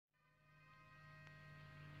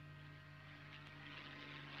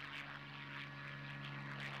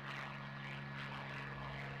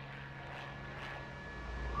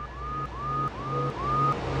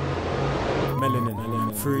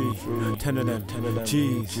free. 10 of them,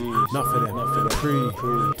 G's, not for them. Free,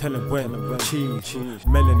 tell them when, cheese,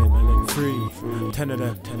 melanin, free. 10 of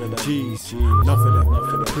them, G's, not for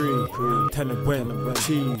them. Free, tell them when,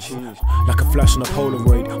 cheese. Like a flash on a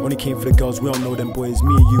Polaroid, only came for the girls, we all know them boys.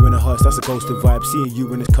 Me and you in a hearse, that's a ghosted vibe. Seeing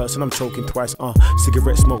you in this curse and I'm choking twice.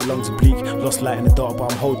 Cigarette smoke, lungs are bleak. Lost light in the dark,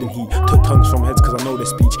 but I'm holding heat. Took tongues from heads cause I know their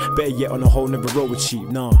speech. Better yet on a whole, never roll with sheep,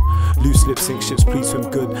 nah. Loose lips sink ships, please swim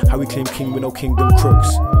good. How we claim king with no kingdom crooks.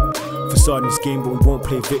 Facade in this game, but we won't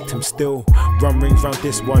play victim still. Run rings round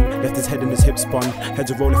this one, left his head and his hip spun.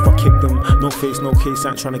 Heads a roll if I kick them. No face, no case, I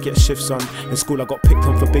ain't trying to get shifts on. In school I got picked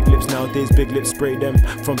on for big lips, nowadays big lips spray them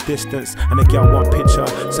from distance. And they get one picture,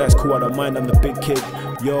 so it's cool, I don't mind, I'm the big kid.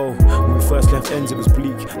 Yo, when we first left ends it was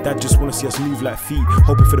bleak. Dad just wanna see us move like feet,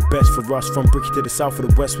 hoping for the best for us. From Bricky to the south or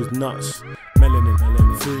the west was nuts. Melanin,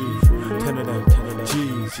 free, 10 of them,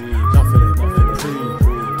 G's, not for them, free.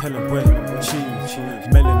 Tell them when, cheese,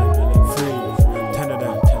 melanin, free. 10 of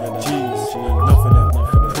them, G's, not for them,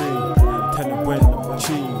 free. Tell them when,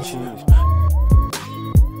 cheese.